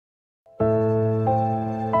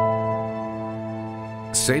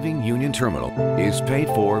Saving Union Terminal is paid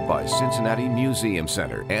for by Cincinnati Museum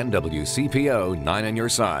Center and WCPO 9 on your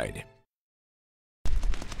side.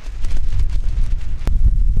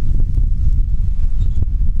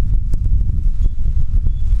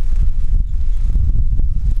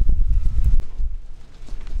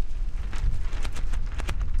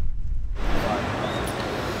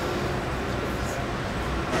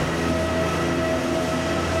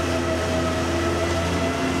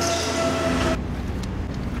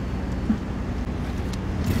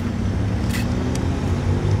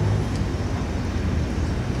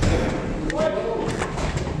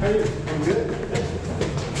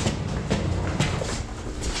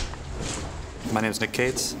 My name is Nick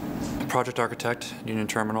Cates, project architect, Union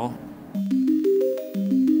Terminal.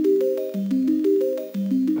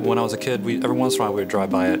 When I was a kid, every once in a while we would drive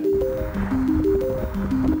by it. I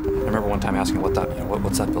remember one time asking what's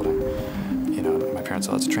that building? You know, my parents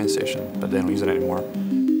said, it's a train station, but they don't use it anymore.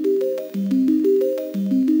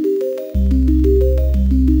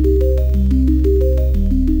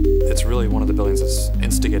 It's really one of the buildings that's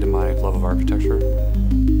instigated my love of architecture.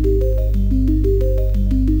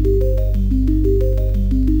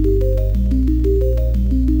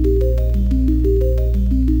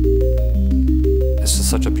 It's just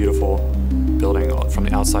such a beautiful building from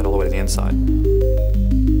the outside all the way to the inside.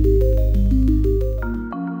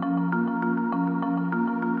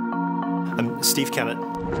 I'm Steve Kennett.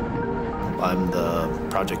 I'm the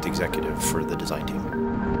project executive for the design team.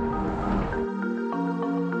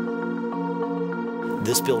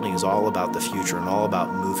 This building is all about the future and all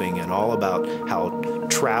about moving and all about how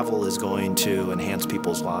travel is going to enhance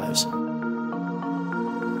people's lives.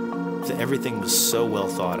 Everything was so well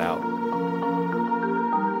thought out.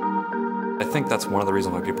 I think that's one of the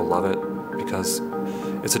reasons why people love it, because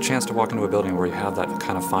it's a chance to walk into a building where you have that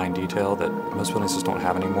kind of fine detail that most buildings just don't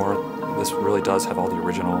have anymore. This really does have all the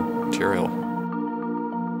original material.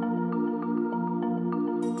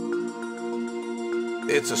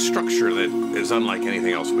 It's a structure that is unlike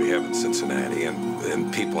anything else we have in Cincinnati,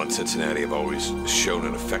 and people in Cincinnati have always shown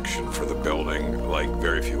an affection for the building like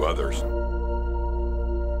very few others.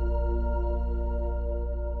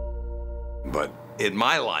 But in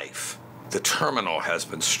my life, the terminal has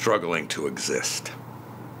been struggling to exist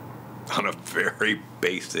on a very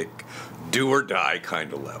basic, do-or-die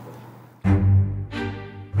kind of level.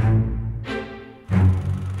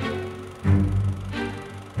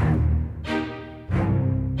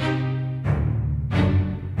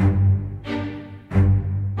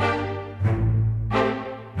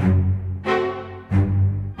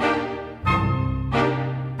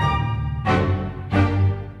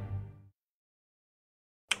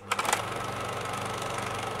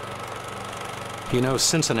 You know,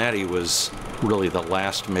 Cincinnati was really the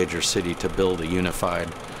last major city to build a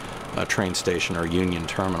unified train station or Union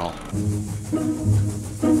Terminal.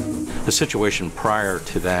 The situation prior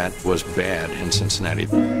to that was bad in Cincinnati.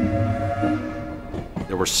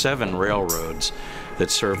 There were 7 railroads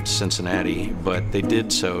that served Cincinnati, but they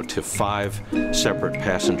did so to 5 separate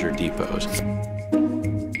passenger depots.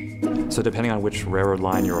 So depending on which railroad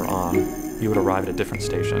line you were on, you would arrive at a different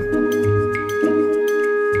station.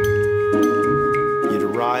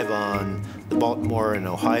 Arrive on the Baltimore and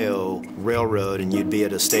Ohio Railroad and you'd be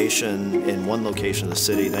at a station in one location of the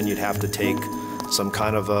city, then you'd have to take some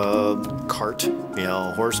kind of a cart, you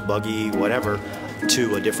know, horse, buggy, whatever,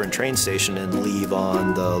 to a different train station and leave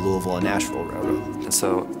on the Louisville and Nashville Railroad. And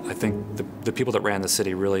so I think the people that ran the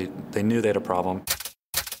city really, they knew they had a problem.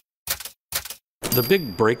 The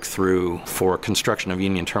big breakthrough for construction of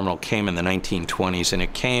Union Terminal came in the 1920s, and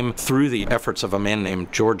it came through the efforts of a man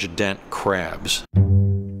named George Dent Krabs.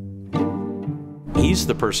 He's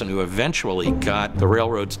the person who eventually got the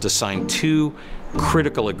railroads to sign 2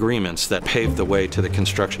 critical agreements that paved the way to the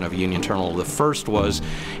construction of Union Terminal. The first was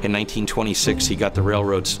in 1926, he got the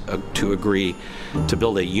railroads to agree to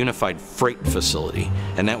build a unified freight facility,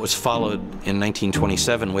 and that was followed in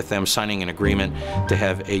 1927 with them signing an agreement to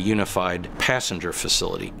have a unified passenger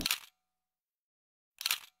facility.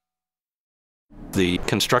 The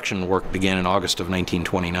construction work began in August of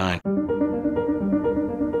 1929.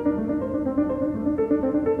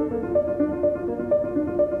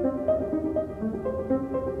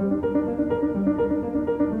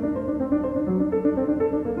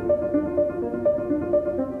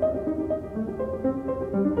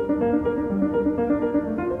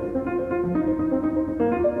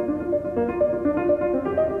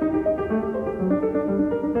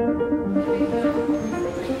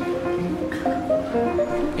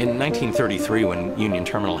 In 1933, when Union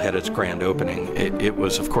Terminal had its grand opening, it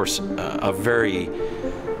was, of course, a very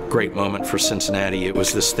great moment for Cincinnati. It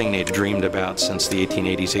was this thing they'd dreamed about since the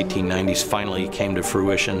 1880s, 1890s, finally came to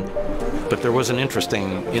fruition. But there was an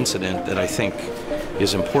interesting incident that I think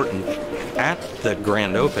is important. At the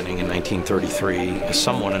grand opening in 1933,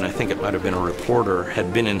 someone, and I think it might have been a reporter,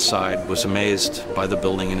 had been inside, was amazed by the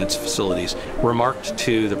building and its facilities, remarked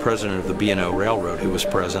to the president of the B&O Railroad, who was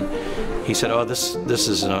present. He said, "Oh, this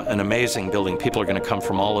is an amazing building. People are going to come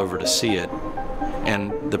from all over to see it."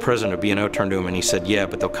 And the president of B&O turned to him and he said, "Yeah,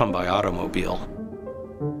 but they'll come by automobile."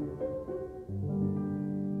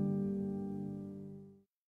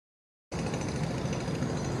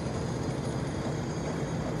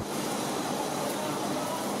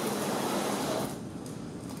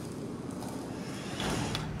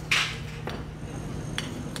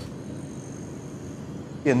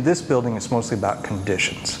 In this building, it's mostly about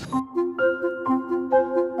conditions.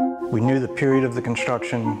 We knew the period of the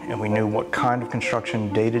construction, and we knew what kind of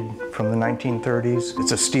construction dated from the 1930s.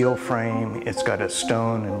 It's a steel frame, it's got a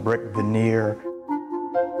stone and brick veneer.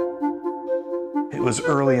 It was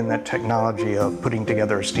early in that technology of putting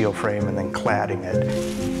together a steel frame and then cladding it.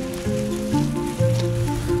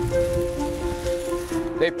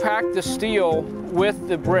 They packed the steel with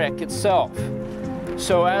the brick itself.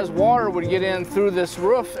 So as water would get in through this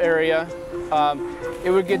roof area, it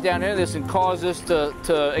would get down into this and cause this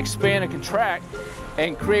to expand and contract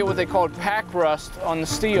and create what they called pack rust on the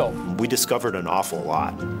steel. We discovered an awful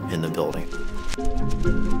lot in the building.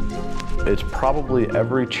 It's probably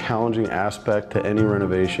every challenging aspect to any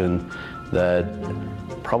renovation that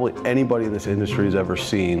probably anybody in this industry has ever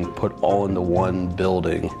seen put all into one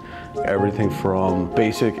building. Everything from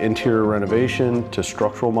basic interior renovation to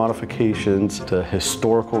structural modifications to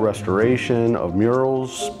historical restoration of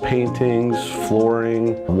murals, paintings,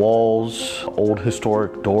 flooring, walls, old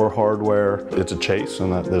historic door hardware. It's a chase,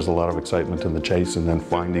 and there's a lot of excitement in the chase, and then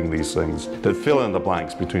finding these things that fill in the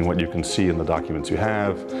blanks between what you can see in the documents you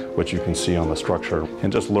have, what you can see on the structure,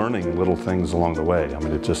 and just learning little things along the way. I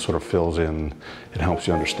mean, it just sort of fills in, it helps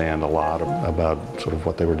you understand a lot about sort of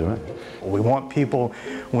what they were doing. We want people,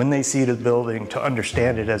 when they see the building, to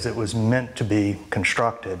understand it as it was meant to be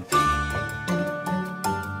constructed.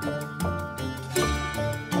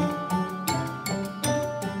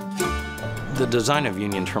 The design of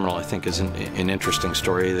Union Terminal, I think, is an interesting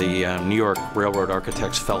story. The New York Railroad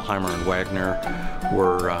architects Fellheimer and Wagner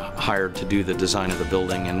were hired to do the design of the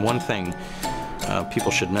building. And one thing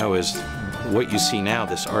people should know is what you see now,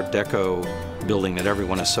 this Art Deco building that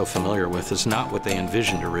everyone is so familiar with, is not what they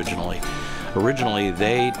envisioned originally. Originally,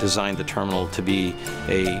 they designed the terminal to be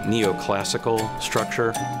a neoclassical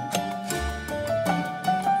structure.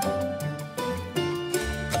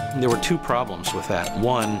 There were two problems with that.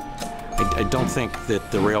 One, I don't think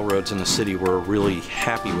that the railroads in the city were really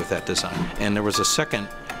happy with that design. And there was a second,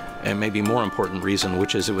 and maybe more important reason,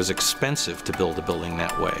 which is it was expensive to build a building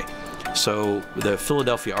that way. So the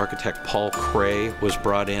Philadelphia architect Paul Cray was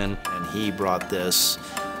brought in. And he brought this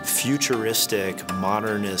futuristic,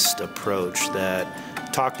 modernist approach that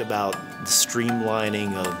talked about the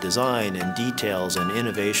streamlining of design and details and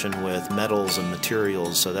innovation with metals and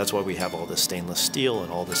materials. So that's why we have all this stainless steel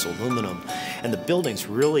and all this aluminum. And the building's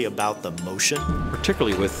really about the motion.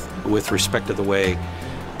 Particularly with respect to the way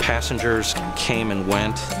passengers came and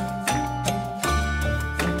went.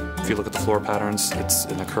 If you look at the floor patterns, it's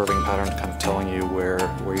in a curving pattern, kind of telling you where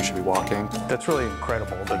you should be walking. That's really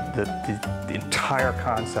incredible. The entire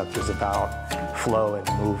concept is about flow and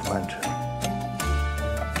movement.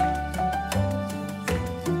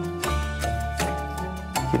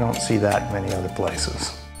 You don't see that many other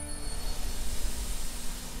places.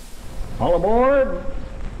 All aboard!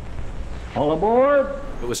 All aboard!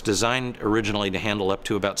 It was designed originally to handle up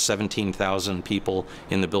to about 17,000 people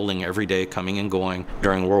in the building every day, coming and going.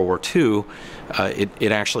 During World War II,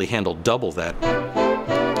 it actually handled double that.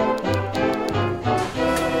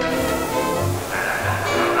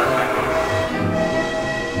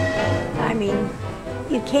 I mean,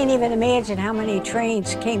 you can't even imagine how many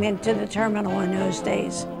trains came into the terminal in those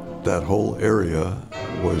days. That whole area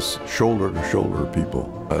was shoulder to shoulder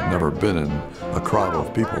people. I've never been in a crowd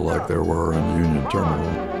of people like there were in the Union Terminal.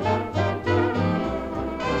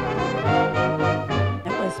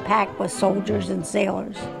 It was packed with soldiers and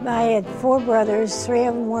sailors. I had 4 brothers, 3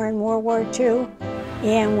 of them were in World War II,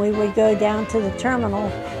 and we would go down to the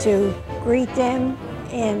terminal to greet them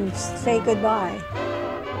and say goodbye.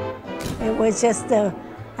 It was just a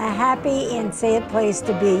happy and sad place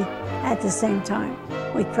to be at the same time.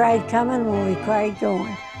 We cried coming when we cried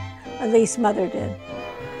going. At least Mother did.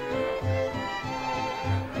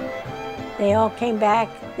 They all came back.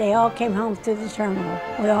 They all came home to the terminal.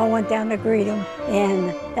 We all went down to greet them. And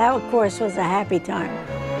that, of course, was a happy time.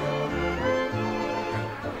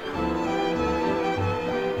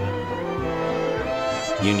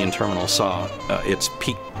 Union Terminal saw its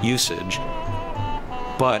peak usage.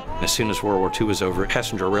 But as soon as World War II was over,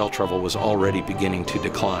 passenger rail travel was already beginning to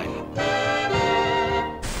decline.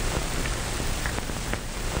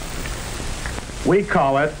 We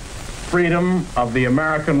call it freedom of the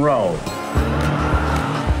American road.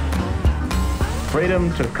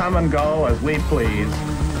 Freedom to come and go as we please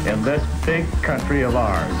in this big country of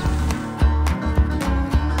ours.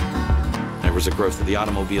 There was a growth of the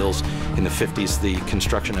automobiles. In the 50s, the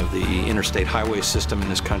construction of the interstate highway system in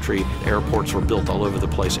this country. Airports were built all over the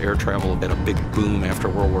place. Air travel had a big boom after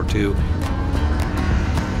World War II.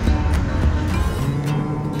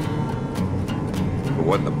 It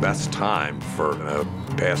wasn't the best time for a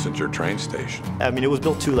passenger train station. I mean, it was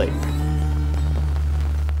built too late.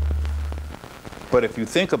 But if you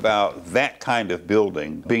think about that kind of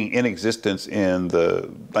building being in existence in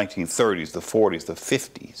the 1930s, the 40s, the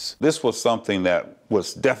 50s, this was something that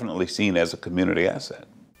was definitely seen as a community asset.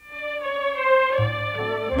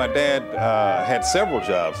 My dad had several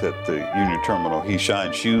jobs at the Union Terminal. He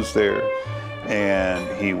shined shoes there,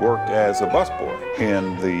 and he worked as a busboy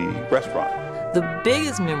in the restaurant. The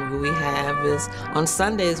biggest memory we have is on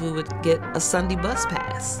Sundays we would get a Sunday bus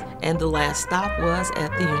pass, and the last stop was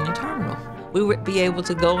at the Union Terminal. We would be able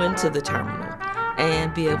to go into the terminal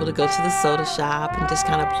and be able to go to the soda shop and just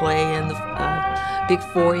kind of play in the big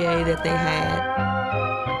foyer that they had.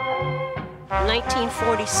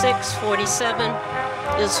 1946, 47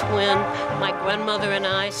 is when my grandmother and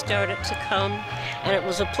I started to come, and it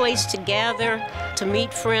was a place to gather, to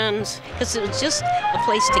meet friends, because it was just a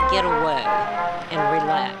place to get away and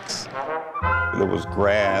relax. There was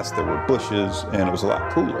grass, there were bushes, and it was a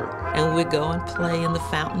lot cooler. And we'd go and play in the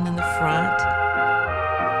fountain in the front.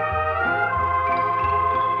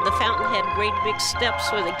 The fountain had great big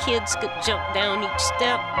steps where the kids could jump down each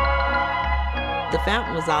step. The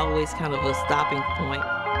fountain was always kind of a stopping point.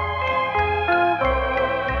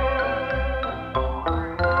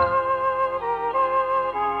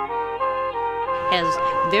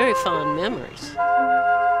 Has very fond memories.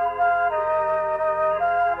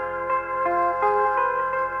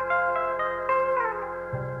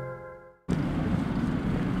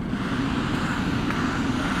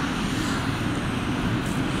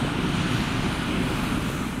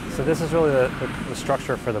 So this is really the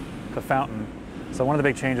structure for the fountain. So one of the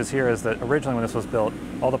big changes here is that originally when this was built,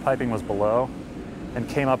 all the piping was below and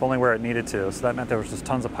came up only where it needed to. So that meant there was just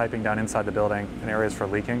tons of piping down inside the building and areas for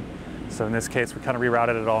leaking. So in this case, we kind of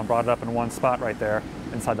rerouted it all and brought it up in one spot right there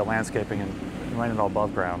inside the landscaping and ran it all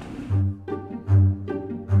above ground.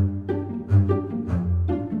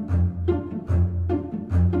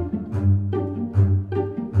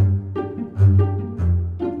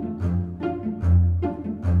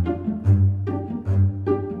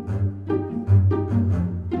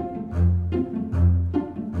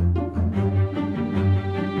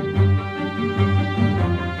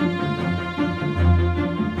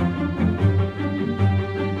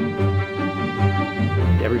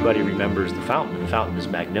 Everybody remembers the fountain. The fountain is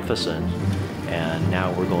magnificent, and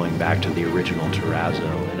now we're going back to the original terrazzo.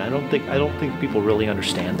 And I don't think people really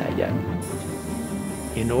understand that yet.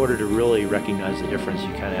 In order to really recognize the difference,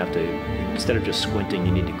 you kind of have to, instead of just squinting,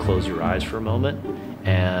 you need to close your eyes for a moment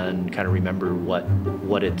and kind of remember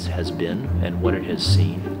what it has been and what it has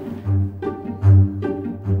seen.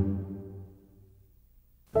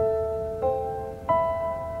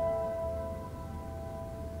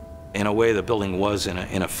 In a way, the building was in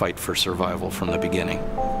a fight for survival from the beginning.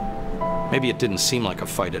 Maybe it didn't seem like a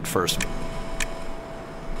fight at first,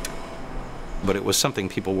 but it was something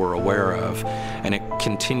people were aware of, and it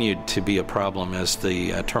continued to be a problem as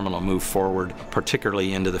the terminal moved forward,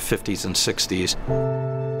 particularly into the 50s and 60s.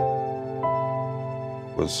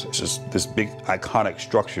 It was just this big iconic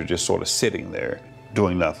structure just sort of sitting there,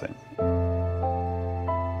 doing nothing.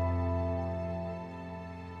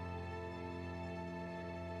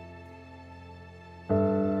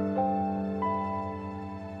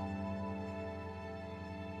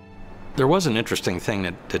 There was an interesting thing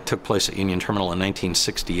that took place at Union Terminal in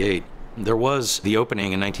 1968. There was the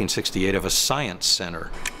opening in 1968 of a science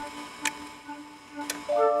center.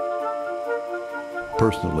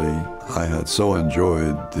 Personally, I had so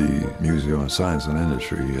enjoyed the Museum of Science and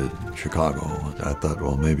Industry in Chicago, I thought,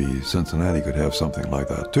 well, maybe Cincinnati could have something like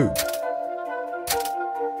that too.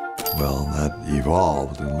 Well, that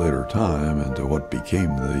evolved in later time into what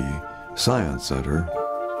became the Science Center.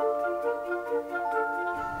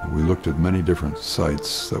 We looked at many different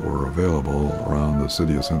sites that were available around the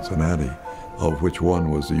city of Cincinnati, of which one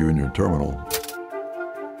was the Union Terminal.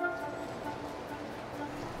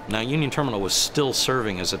 Now, Union Terminal was still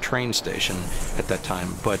serving as a train station at that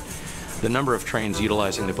time, but The number of trains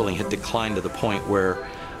utilizing the building had declined to the point where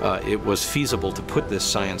it was feasible to put this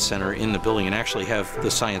science center in the building and actually have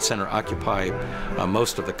the science center occupy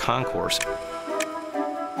most of the concourse.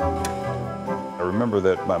 I remember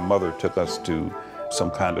that my mother took us to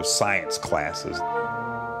some kind of science classes.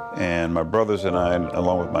 And my brothers and I,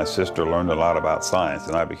 along with my sister, learned a lot about science,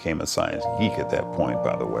 and I became a science geek at that point,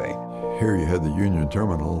 by the way. Here you had the Union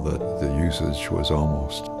Terminal that the usage was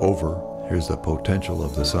almost over. Here's the potential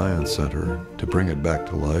of the Science Center to bring it back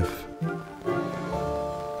to life.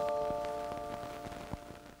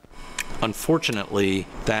 Unfortunately,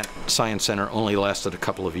 that science center only lasted a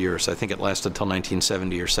couple of years. I think it lasted until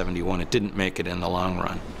 1970 or 71. It didn't make it in the long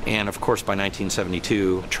run. And of course, by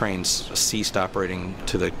 1972, trains ceased operating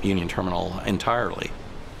to the Union Terminal entirely.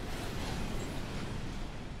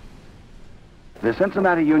 The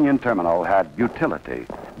Cincinnati Union Terminal had utility,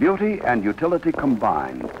 beauty and utility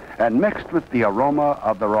combined, and mixed with the aroma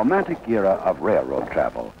of the romantic era of railroad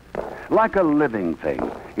travel. Like a living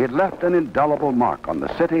thing, it left an indelible mark on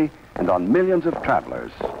the city and on millions of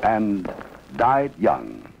travelers, and died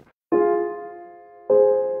young.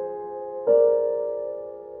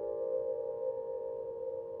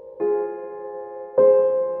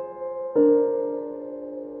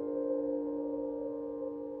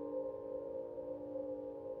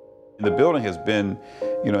 The building has been,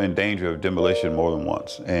 in danger of demolition more than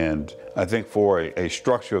once. And I think for a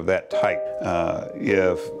structure of that type,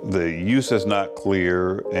 if the use is not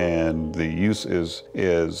clear and the use is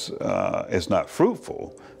not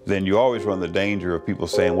fruitful, then you always run the danger of people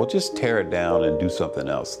saying, well, just tear it down and do something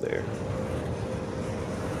else there.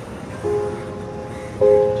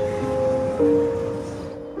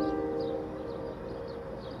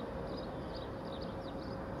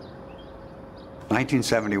 In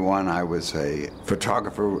 1971, I was a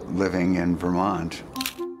photographer living in Vermont.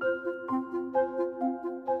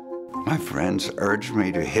 My friends urged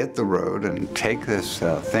me to hit the road and take this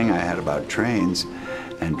thing I had about trains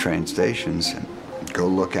and train stations and go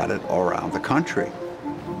look at it all around the country.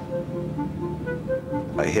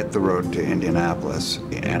 I hit the road to Indianapolis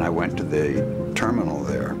and I went to the terminal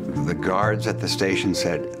there. The guards at the station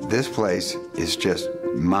said, "This place is just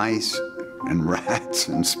mice and rats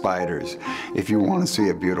and spiders. If you want to see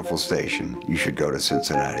a beautiful station, you should go to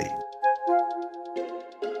Cincinnati."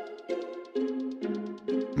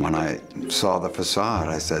 When I saw the facade,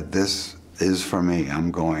 I said, "This is for me, I'm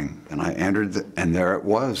going." And I entered, and there it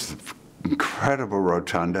was, the incredible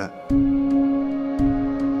rotunda.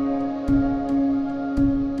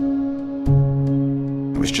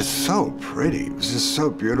 It was just so pretty, it was just so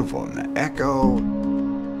beautiful, and the echo.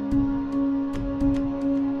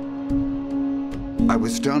 I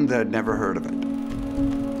was stunned that I'd never heard of it.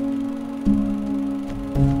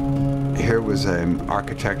 Here was an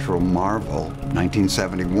architectural marvel,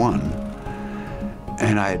 1971,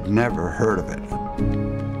 and I had never heard of it.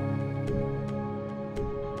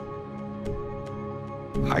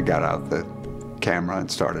 I got out the camera and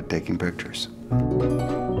started taking pictures.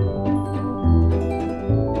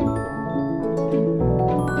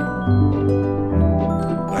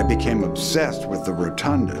 I became obsessed with the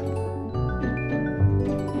rotunda.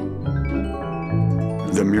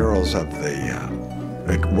 The murals of the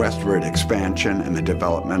westward expansion and the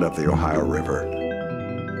development of the Ohio River.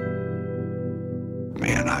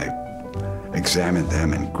 And I examined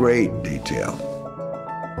them in great detail.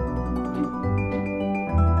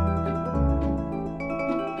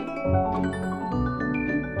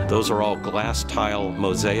 Those are all glass tile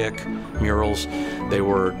mosaic murals. They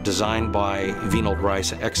were designed by Vienold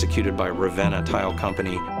Rice, executed by Ravenna Tile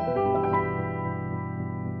Company.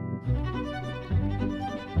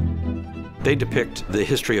 They depict the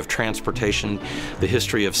history of transportation, the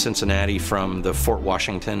history of Cincinnati from the Fort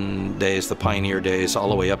Washington days, the pioneer days, all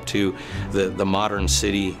the way up to the modern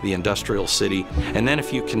city, the industrial city. And then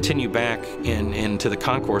if you continue back into the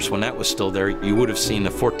concourse, when that was still there, you would have seen the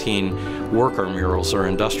 14 worker murals or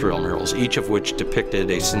industrial murals, each of which depicted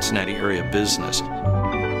a Cincinnati area business.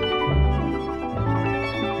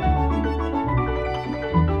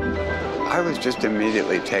 I was just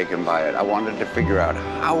immediately taken by it. I wanted to figure out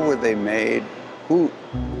how were they made? Who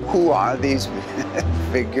are these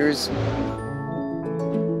figures?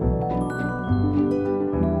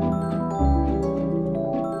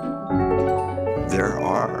 There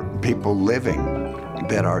are people living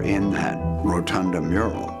that are in that rotunda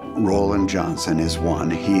mural. Roland Johnson is one.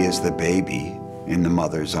 He is the baby in the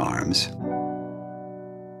mother's arms.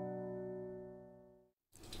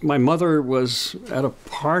 My mother was at a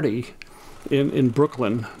party in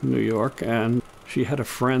Brooklyn, New York, and she had a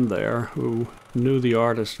friend there who knew the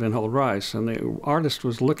artist Vienold Rice, and the artist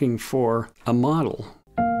was looking for a model.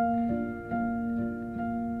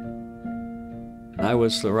 I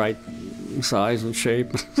was the right size and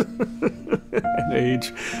shape and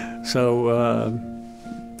age. So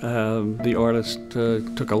the artist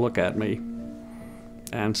took a look at me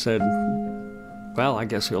and said, well, I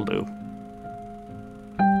guess he'll do.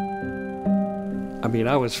 I mean,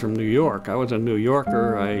 I was from New York. I was a New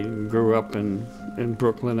Yorker. I grew up in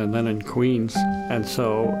Brooklyn and then in Queens. And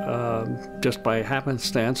so just by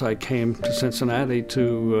happenstance, I came to Cincinnati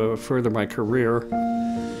to further my career.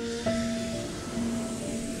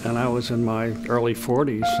 And I was in my early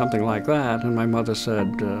 40s, something like that. And my mother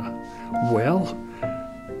said, well,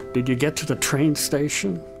 did you get to the train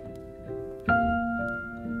station?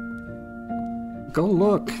 Go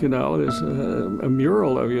look, you know, there's a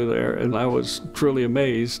mural of you there. And I was truly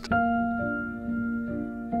amazed.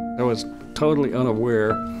 I was totally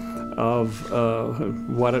unaware of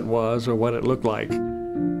what it was or what it looked like.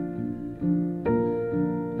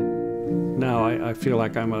 Now I feel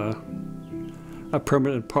like I'm a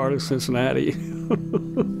permanent part of Cincinnati.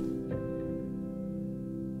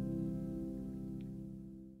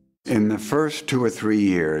 In the first 2 or 3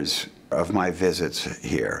 years of my visits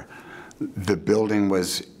here, the building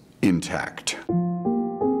was intact.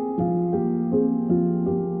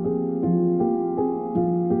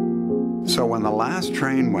 So when the last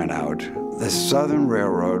train went out, the Southern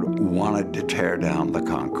Railroad wanted to tear down the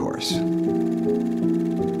concourse.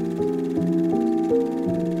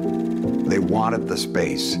 They wanted the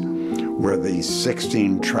space where the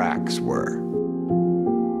 16 tracks were.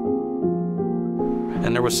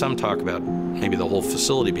 And there was some talk about maybe the whole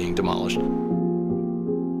facility being demolished.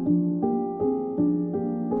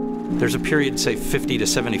 There's a period, say 50 to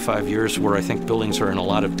 75 years, where I think buildings are in a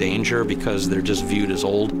lot of danger because they're just viewed as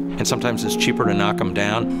old, and sometimes it's cheaper to knock them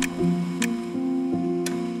down.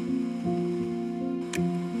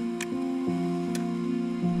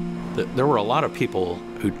 There were a lot of people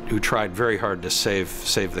who tried very hard to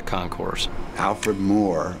save the concourse. Alfred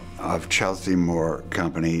Moore of Chelsea Moore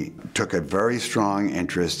Company took a very strong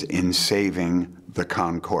interest in saving the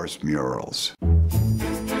concourse murals.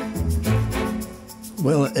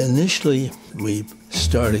 Well, initially we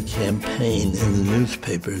started a campaign in the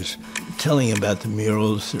newspapers telling about the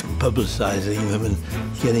murals, publicizing them, and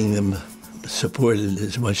getting them supported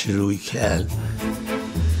as much as we can.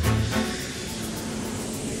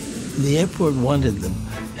 The airport wanted them,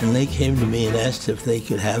 and they came to me and asked if they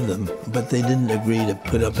could have them, but they didn't agree to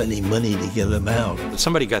put up any money to get them out.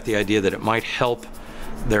 Somebody got the idea that it might help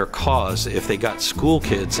their cause if they got school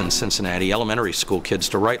kids in Cincinnati, elementary school kids,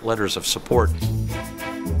 to write letters of support.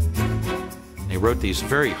 They wrote these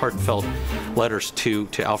very heartfelt letters to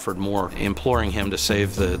Alfred Moore, imploring him to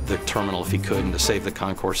save the terminal if he could, and to save the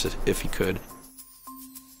concourse if he could.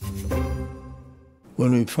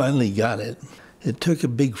 When we finally got it, it took a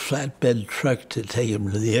big flatbed truck to take him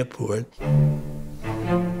to the airport.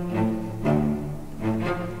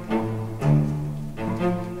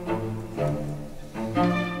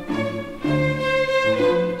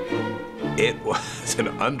 It was an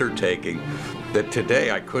undertaking that today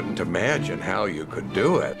I couldn't imagine how you could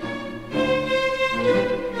do it.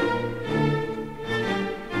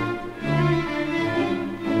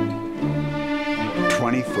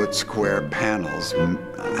 "20-foot square panels,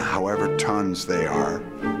 however tons they are.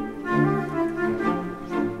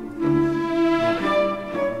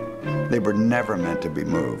 They were never meant to be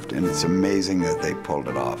moved, and it's amazing that they pulled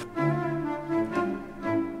it off.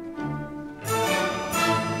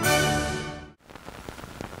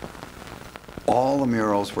 All the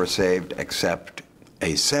murals were saved except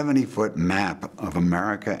a 70-foot map of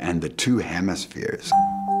America and the two hemispheres.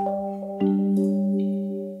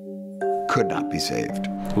 Could not be saved.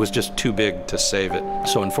 It was just too big to save it.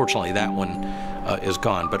 So unfortunately that one is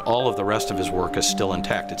gone, but all of the rest of his work is still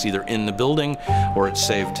intact. It's either in the building or it's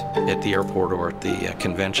saved at the airport or at the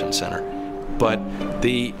convention center. But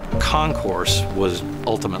the concourse was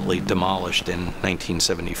ultimately demolished in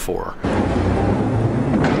 1974.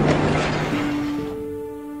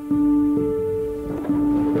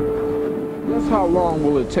 How long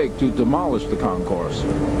will it take to demolish the concourse?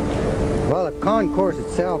 Well, the concourse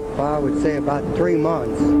itself, I would say about 3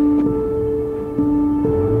 months.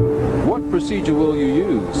 What procedure will you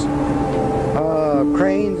use?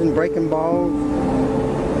 Cranes and breaking balls,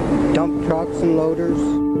 dump trucks and loaders.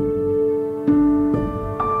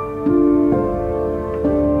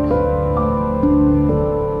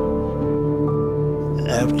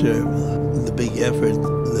 After the big effort,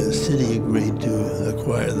 the city agreed to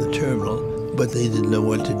acquire the terminal, but they didn't know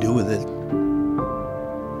what to do with it.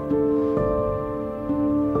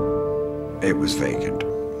 It was vacant.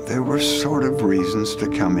 There were sort of reasons to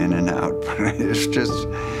come in and out, but it's just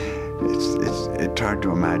It's hard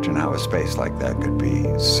to imagine how a space like that could be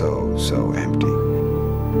so empty.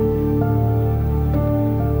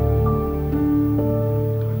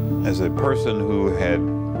 As a person who had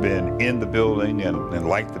been in the building and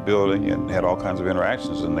liked the building and had all kinds of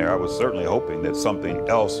interactions in there, I was certainly hoping that something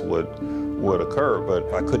else would occur,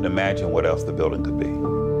 but I couldn't imagine what else the building could be.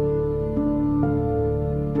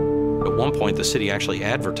 At one point, the city actually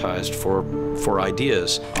advertised for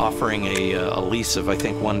ideas, offering a lease of, I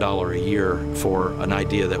think, $1 a year for an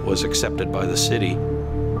idea that was accepted by the city.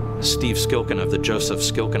 Steve Skilkin of the Joseph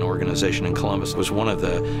Skilkin organization in Columbus was one of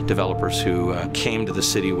the developers who came to the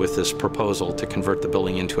city with this proposal to convert the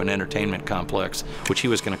building into an entertainment complex, which he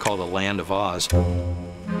was going to call the Land of Oz. The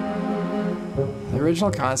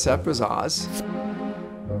original concept was Oz.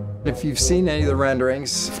 If you've seen any of the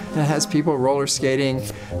renderings, it has people roller skating,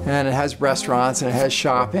 and it has restaurants, and it has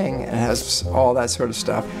shopping, and it has all that sort of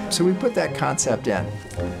stuff. So we put that concept in.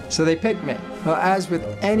 So they picked me. Well, as with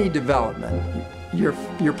any development, your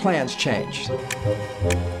plans change.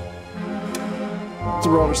 The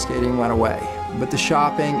roller skating went away, but the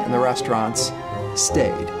shopping and the restaurants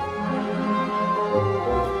stayed.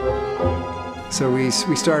 So we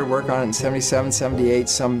started work on it in 77, 78,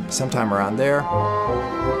 sometime around there.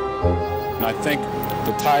 And I think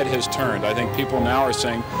the tide has turned. I think people now are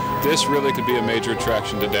saying this really could be a major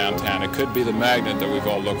attraction to downtown. It could be the magnet that we've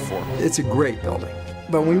all looked for. It's a great building.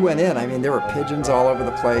 But when we went in, I mean, there were pigeons all over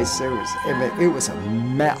the place. It was a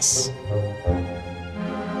mess.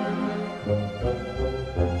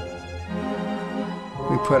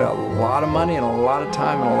 We put a lot of money and a lot of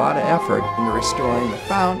time and a lot of effort into restoring the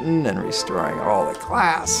fountain and restoring all the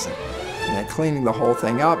glass and then cleaning the whole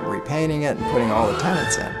thing up and repainting it and putting all the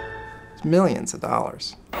tenants in. It's millions of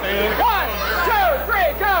dollars. 1, 2,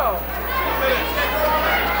 3, go!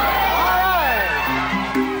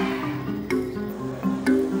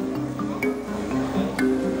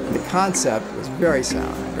 The concept was very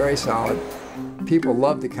sound, very solid. People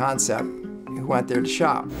loved the concept who went there to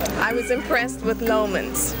shop. I was impressed with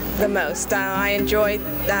Lohman's the most. I enjoyed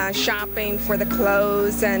shopping for the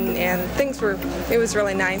clothes and it was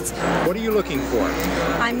really nice. What are you looking for?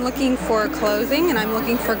 I'm looking for clothing and I'm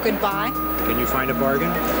looking for good buy. Can you find a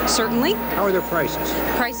bargain? Certainly. How are their prices?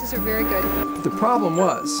 Prices are very good. The problem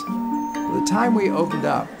was, by the time we opened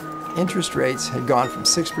up, interest rates had gone from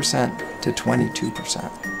 6% to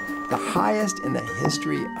 22%. The highest in the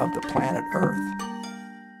history of the planet Earth.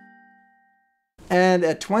 And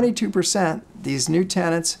at 22%, these new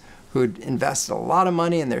tenants who'd invested a lot of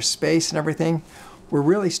money in their space and everything were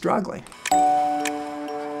really struggling.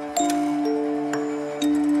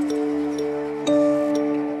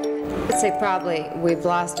 I'd say probably we've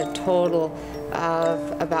lost a total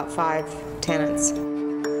of about 5 tenants.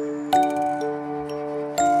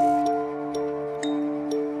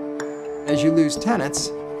 As you lose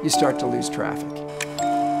tenants, you start to lose traffic.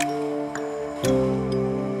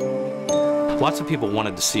 Lots of people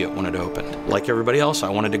wanted to see it when it opened. Like everybody else, I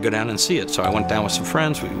wanted to go down and see it, so I went down with some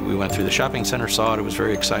friends. We went through the shopping center, saw it. It was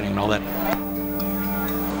very exciting and all that.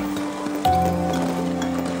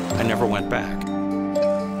 I never went back.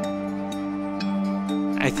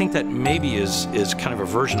 I think that maybe is kind of a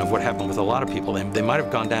version of what happened with a lot of people. They might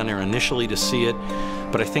have gone down there initially to see it,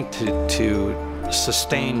 but I think to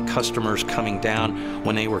sustain customers coming down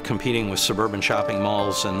when they were competing with suburban shopping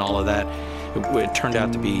malls and all of that, it turned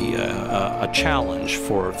out to be a challenge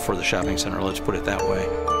for the shopping center, let's put it that way.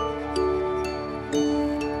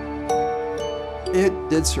 It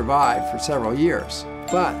did survive for several years,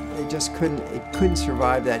 but it couldn't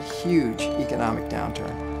survive that huge economic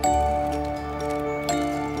downturn.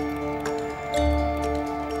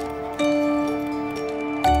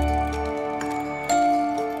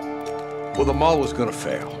 Well, the mall was going to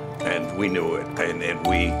fail, and we knew it, and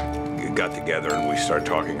we got together and we started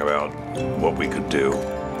talking about what we could do.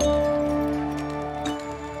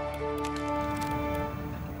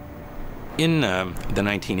 In the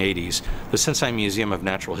 1980s, the Cincinnati Museum of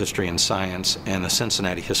Natural History and Science and the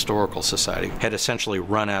Cincinnati Historical Society had essentially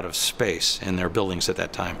run out of space in their buildings at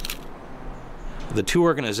that time. The two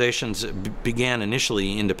organizations began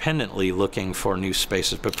initially independently looking for new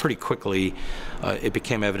spaces, but pretty quickly it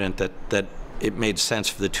became evident that it made sense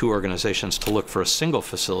for the two organizations to look for a single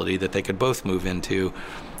facility that they could both move into,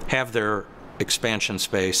 have their expansion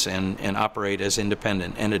space, and operate as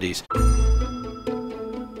independent entities.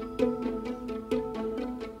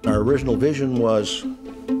 Our original vision was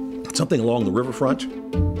something along the riverfront,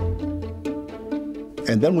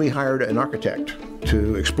 and then we hired an architect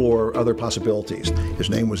to explore other possibilities.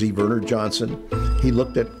 His name was E. Bernard Johnson. He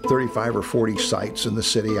looked at 35 or 40 sites in the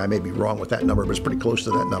city. I may be wrong with that number, but it's pretty close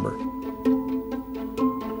to that number.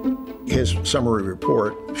 His summary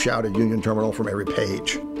report shouted Union Terminal from every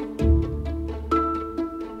page.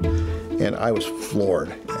 And I was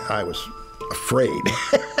floored. I was afraid.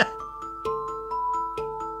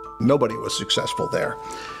 Nobody was successful there.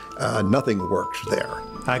 Nothing worked there.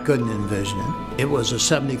 I couldn't envision it. It was a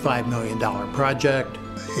 $75 million project.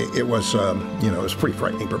 It was, it was a pretty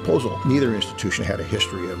frightening proposal. Neither institution had a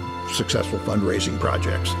history of successful fundraising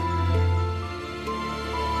projects.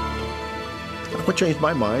 What changed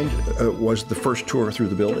my mind was the first tour through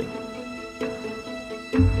the building.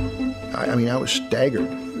 I was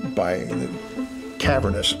staggered by the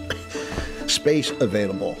cavernous space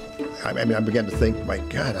available. I began to think, my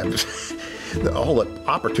God, all the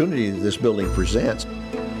opportunity that this building presents.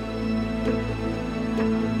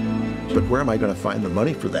 But where am I going to find the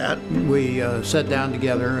money for that? We sat down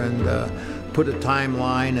together and put a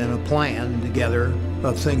timeline and a plan together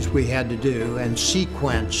of things we had to do and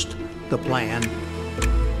sequenced the plan.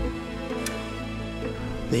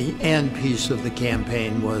 The end piece of the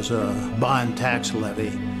campaign was a bond tax levy.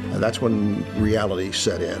 And that's when reality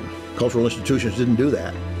set in. Cultural institutions didn't do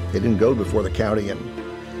that. They didn't go before the county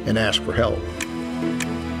and ask for help.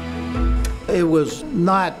 It was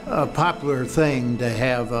not a popular thing to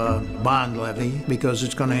have a bond levy because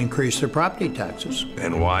it's going to increase their property taxes.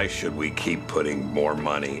 And why should we keep putting more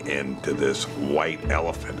money into this white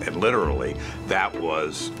elephant? And literally, that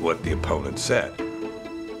was what the opponent said.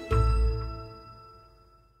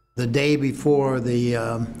 The day before the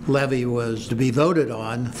levy was to be voted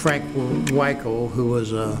on, Frank Weichel, who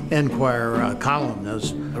was an Enquirer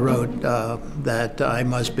columnist, wrote that I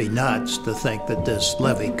must be nuts to think that this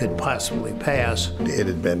levy could possibly pass. It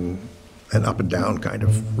had been an up and down kind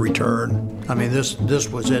of return. I mean, this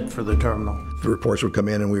was it for the terminal. The reports would come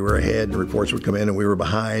in and we were ahead, and the reports would come in and we were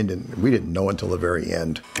behind, and we didn't know until the very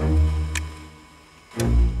end.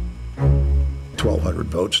 1,200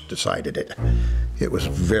 votes decided it. It was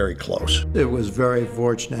very close. It was very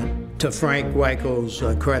fortunate. To Frank Weichel's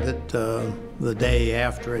credit, the day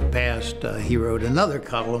after it passed, he wrote another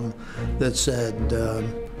column that said,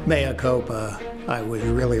 mea culpa, I was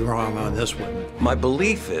really wrong on this one. My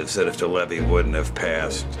belief is that if the levy wouldn't have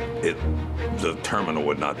passed, the terminal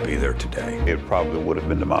would not be there today. It probably would have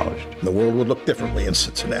been demolished. The world would look differently in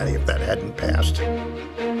Cincinnati if that hadn't passed.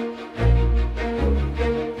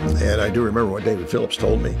 And I do remember what David Phillips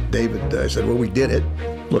told me. David said, well, we did it,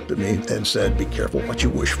 looked at me and said, be careful what you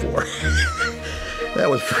wish for. That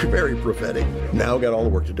was very prophetic. Now we've got all the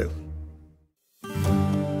work to do.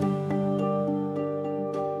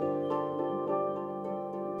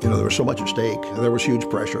 There was so much at stake. There was huge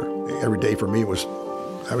pressure. Every day for me I was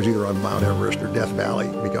either on Mount Everest or Death Valley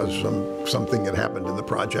because something had happened in the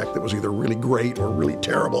project that was either really great or really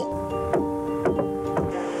terrible.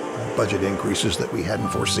 Budget increases that we hadn't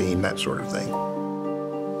foreseen, that sort of thing.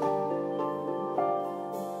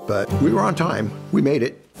 But we were on time. We made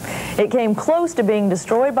it. It came close to being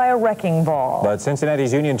destroyed by a wrecking ball. But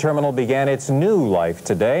Cincinnati's Union Terminal began its new life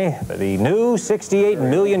today. The new $68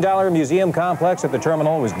 million museum complex at the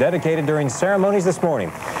terminal was dedicated during ceremonies this morning.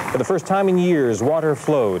 For the first time in years, water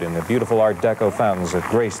flowed in the beautiful Art Deco fountains that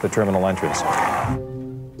grace the terminal entrance.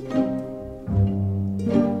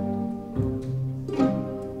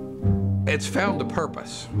 It's found a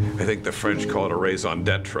purpose. I think the French call it a raison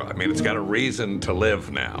d'etre. I mean, it's got a reason to live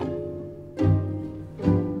now.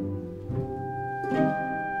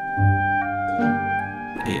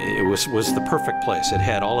 It was the perfect place. It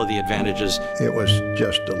had all of the advantages. It was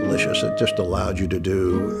just delicious. It just allowed you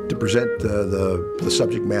to present the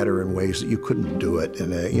subject matter in ways that you couldn't do it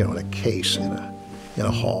in a case, in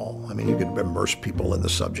a hall. I mean, you could immerse people in the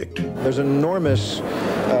subject. There's an enormous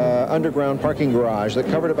underground parking garage that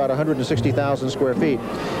covered about 160,000 square feet,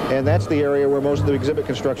 and that's the area where most of the exhibit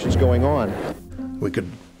construction is going on. We could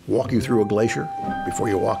walk you through a glacier before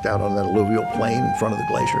you walked out on that alluvial plain in front of the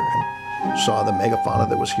glacier and saw the megafauna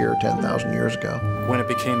that was here 10,000 years ago. When it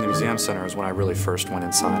became the museum center is when I really first went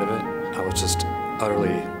inside of it. I was just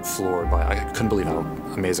utterly floored by it. I couldn't believe how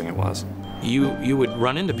amazing it was. You would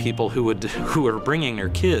run into people who were bringing their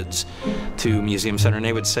kids to Museum Center, and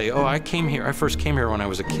they would say, "Oh, I first came here when I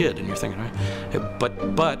was a kid." And you're thinking,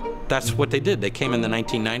 but that's what they did. They came in the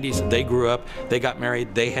 1990s. They grew up. They got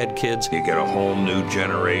married. They had kids. You get a whole new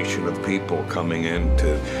generation of people coming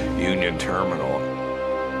into Union Terminal.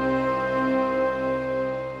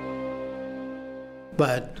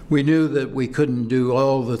 But we knew that we couldn't do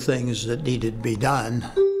all the things that needed to be done.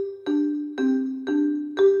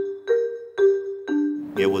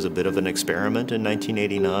 It was a bit of an experiment in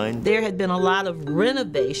 1989. There had been a lot of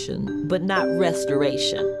renovation, but not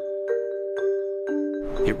restoration.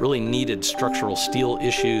 It really needed structural steel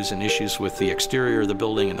issues and issues with the exterior of the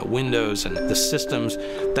building and the windows and the systems.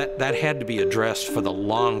 That had to be addressed for the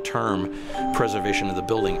long-term preservation of the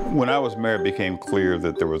building. When I was mayor, it became clear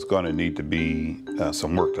that there was going to need to be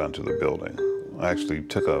some work done to the building. I actually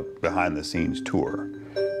took a behind-the-scenes tour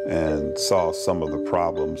and saw some of the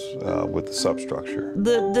problems with the substructure.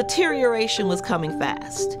 The deterioration was coming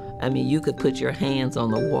fast. I mean, you could put your hands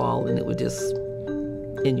on the wall and it would just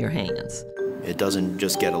in your hands. It doesn't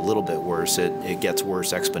just get a little bit worse, it gets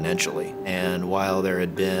worse exponentially. And while there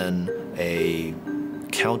had been a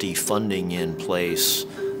county funding in place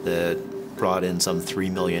that brought in some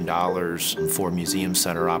 $3 million for museum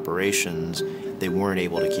center operations, they weren't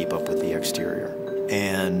able to keep up with the exterior.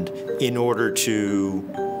 And in order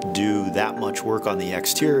to do that much work on the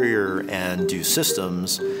exterior and do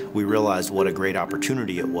systems, we realized what a great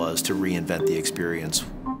opportunity it was to reinvent the experience.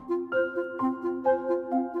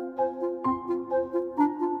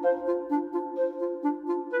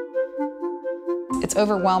 It's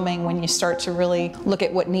overwhelming when you start to really look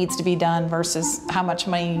at what needs to be done versus how much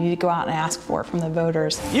money you need to go out and ask for from the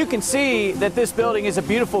voters. You can see that this building is a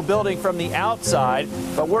beautiful building from the outside,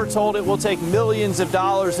 but we're told it will take millions of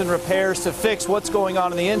dollars in repairs to fix what's going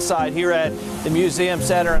on the inside here at the Museum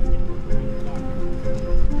Center.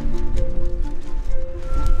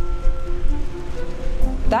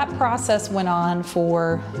 That process went on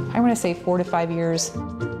for, I want to say, 4 to 5 years.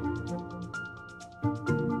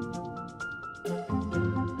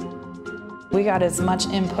 We got as much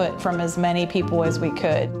input from as many people as we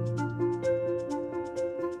could.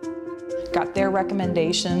 Got their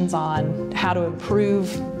recommendations on how to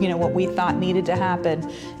improve, what we thought needed to happen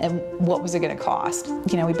and what was it going to cost.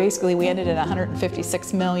 We ended at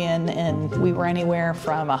 156 million and we were anywhere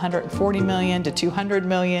from 140 million to 200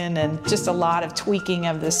 million and just a lot of tweaking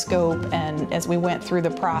of the scope. And as we went through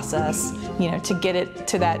the process, to get it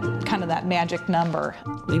to that kind of that magic number.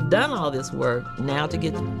 We've done all this work now to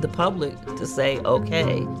get the public to say,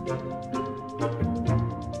 okay.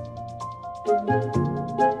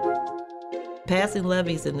 Passing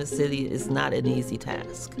levies in the city is not an easy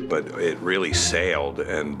task. But it really sailed,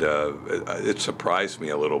 and it surprised me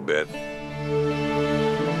a little bit.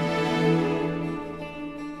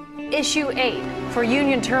 Issue 8 for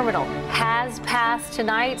Union Terminal has passed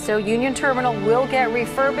tonight, so Union Terminal will get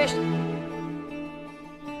refurbished.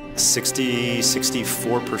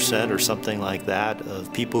 64% or something like that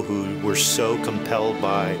of people who were so compelled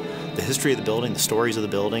by the history of the building, the stories of the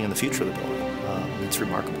building, and the future of the building. It's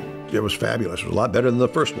remarkable. It was fabulous. It was a lot better than the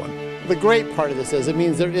first one. The great part of this is it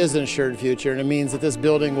means there is an assured future, and it means that this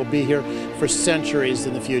building will be here for centuries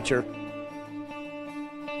in the future.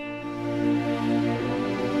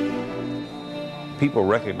 People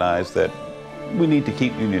recognize that we need to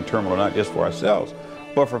keep Union Terminal not just for ourselves,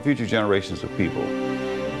 but for future generations of people.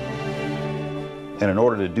 And in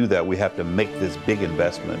order to do that, we have to make this big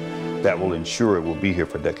investment that will ensure it will be here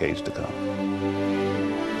for decades to come.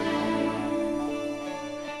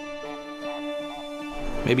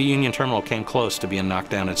 Maybe Union Terminal came close to being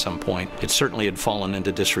knocked down at some point. It certainly had fallen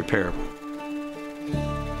into disrepair.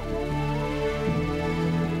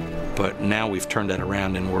 But now we've turned that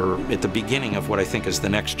around and we're at the beginning of what I think is the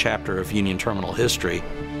next chapter of Union Terminal history.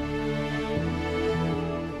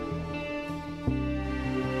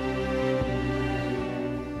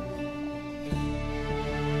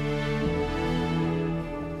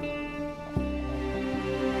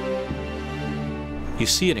 You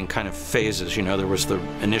see it in kind of phases. There was the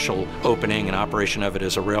initial opening and operation of it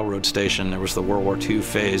as a railroad station. There was the World War II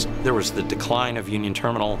phase. There was the decline of Union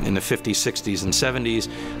Terminal in the 50s, 60s, and 70s.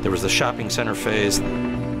 There was the shopping center phase.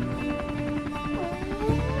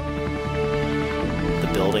 The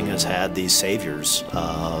building has had these saviors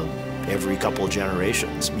every couple of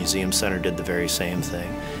generations. Museum Center did the very same thing.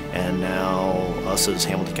 And now us as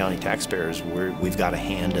Hamilton County taxpayers, we've got a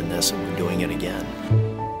hand in this and we're doing it again.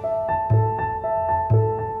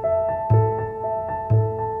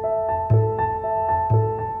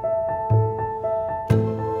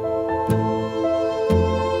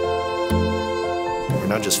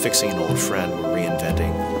 Not just fixing an old friend, we're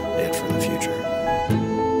reinventing it for the future.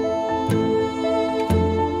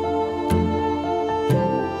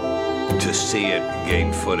 To see it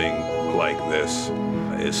gain footing like this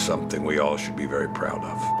is something we all should be very proud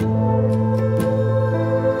of.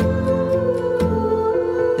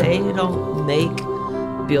 They don't make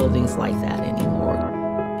buildings like that anymore.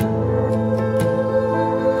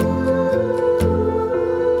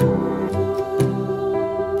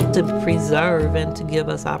 To preserve and to give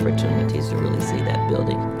us opportunities to really see that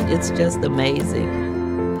building. It's just amazing.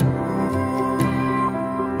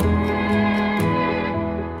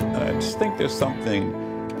 I just think there's something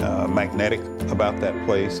magnetic about that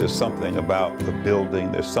place. There's something about the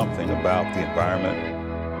building. There's something about the environment.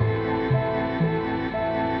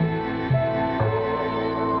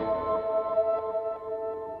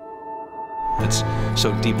 It's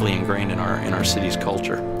so deeply ingrained in our city's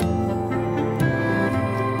culture.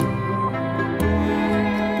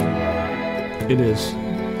 It is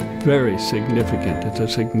very significant. It's a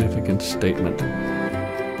significant statement.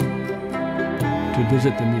 To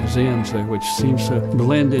visit the museums there, which seems to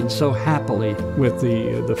blend in so happily with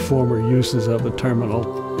the former uses of the terminal,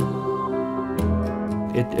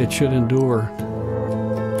 it should endure.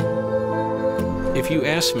 If you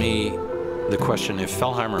ask me the question, if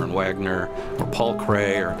Fellheimer and Wagner or Paul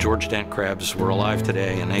Cray or George Dent Krebs were alive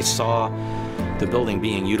today and they saw the building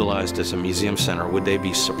being utilized as a museum center, would they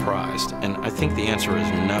be surprised? And I think the answer is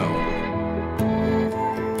no.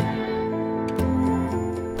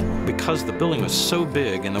 Because the building was so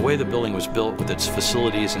big and the way the building was built with its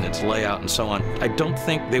facilities and its layout and so on, I don't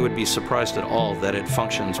think they would be surprised at all that it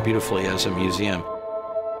functions beautifully as a museum.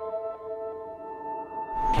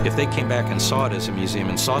 If they came back and saw it as a museum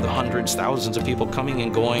and saw the hundreds, thousands of people coming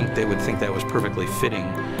and going, they would think that was perfectly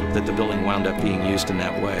fitting that the building wound up being used in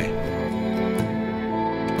that way.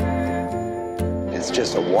 It's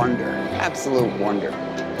just a wonder, absolute wonder,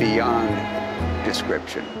 beyond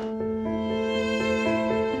description.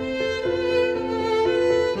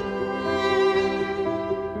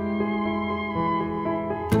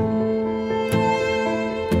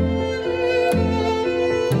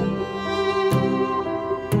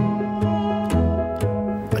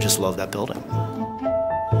 I just love that building.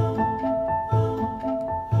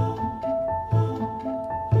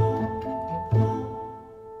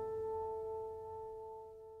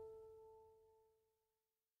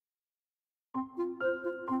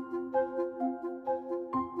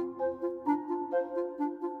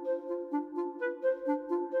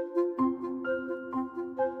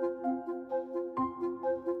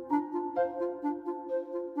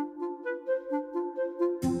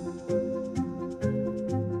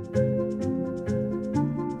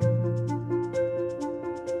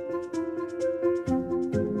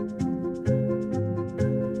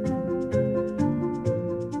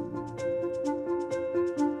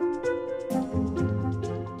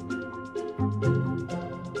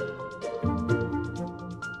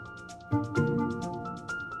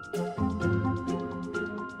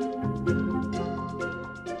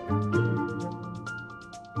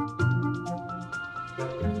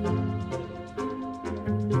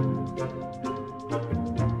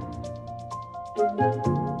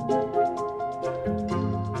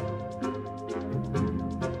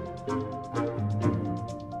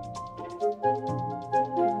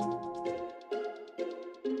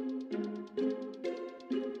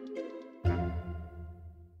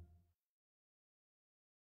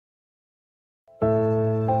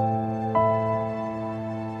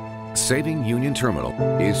 Saving Union Terminal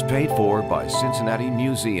is paid for by Cincinnati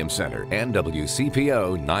Museum Center and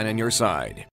WCPO 9 on your side.